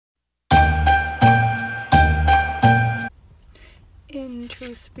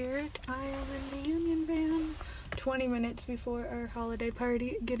to Spirit. I am in the Union van 20 minutes before our holiday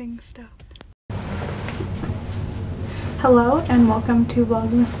party getting stuffed. Hello and welcome to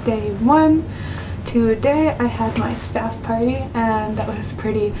Vlogmas Day 1. Today I had my staff party and that was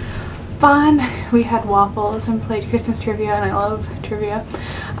pretty fun. We had waffles and played Christmas trivia, and I love trivia.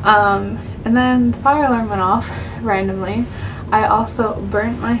 And then the fire alarm went off randomly. I also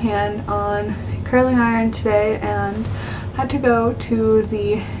burnt my hand on curling iron today and had to go to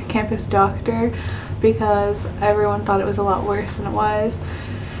the campus doctor because everyone thought it was a lot worse than it was.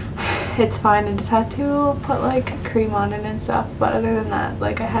 It's fine, I just had to put like cream on it and stuff, but other than that,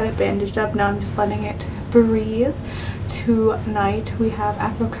 like, I had it bandaged up. Now I'm just letting it breathe. Tonight we have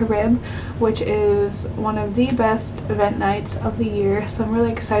Afro-Carib, which is one of the best event nights of the year, so I'm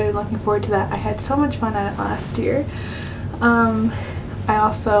really excited and looking forward to that. I had so much fun at it last year. I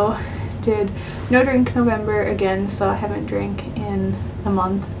also did no drink November again, so I haven't drank in a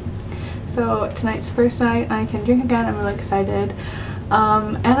month. So tonight's the first night I can drink again. I'm really excited.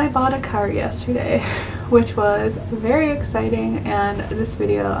 And I bought a car yesterday, which was very exciting, and this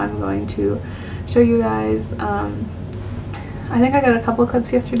video I'm going to show you guys. I think I got a couple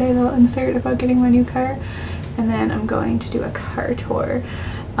clips yesterday that I'll insert about getting my new car, and then I'm going to do a car tour.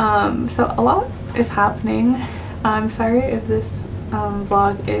 So a lot is happening. I'm sorry if this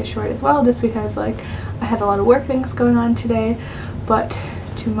vlog is short as well, just because like I had a lot of work things going on today, but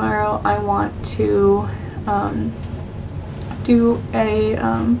tomorrow I want to do a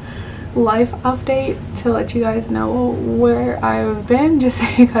life update to let you guys know where I've been, just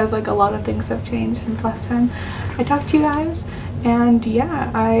because like a lot of things have changed since last time I talked to you guys. And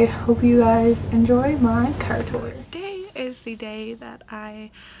yeah, I hope you guys enjoy my car tour. Today is the day that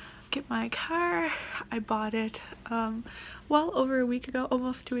I get my car. I bought it well over a week ago,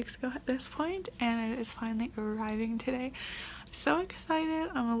 almost 2 weeks ago at this point, and it is finally arriving today. So excited.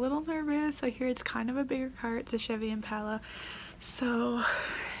 I'm a little nervous. I hear it's kind of a bigger car. It's a Chevy Impala, so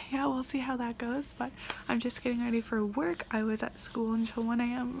yeah, we'll see how that goes. But I'm just getting ready for work. I was at school until 1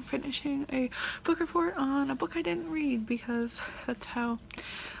 a.m. finishing a book report on a book I didn't read, because that's how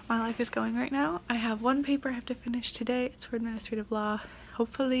my life is going right now. I have one paper I have to finish today. It's for administrative law.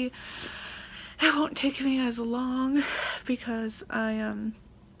 Hopefully it won't take me as long, because I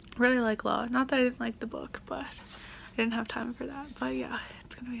really like law. Not that I didn't like the book, but I didn't have time for that. But yeah,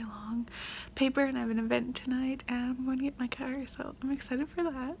 it's gonna be a long paper, and I have an event tonight, and I'm going to get my car, so I'm excited for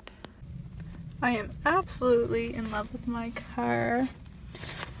that. I am absolutely in love with my car.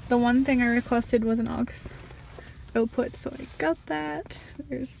 The one thing I requested was an aux output, so I got that.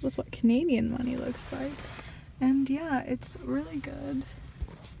 That's what Canadian money looks like. And yeah, it's really good.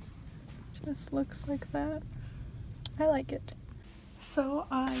 Just looks like that. I like it. So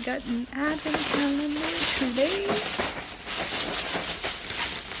I got an advent calendar today.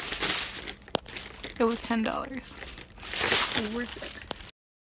 It was $10. Worth it.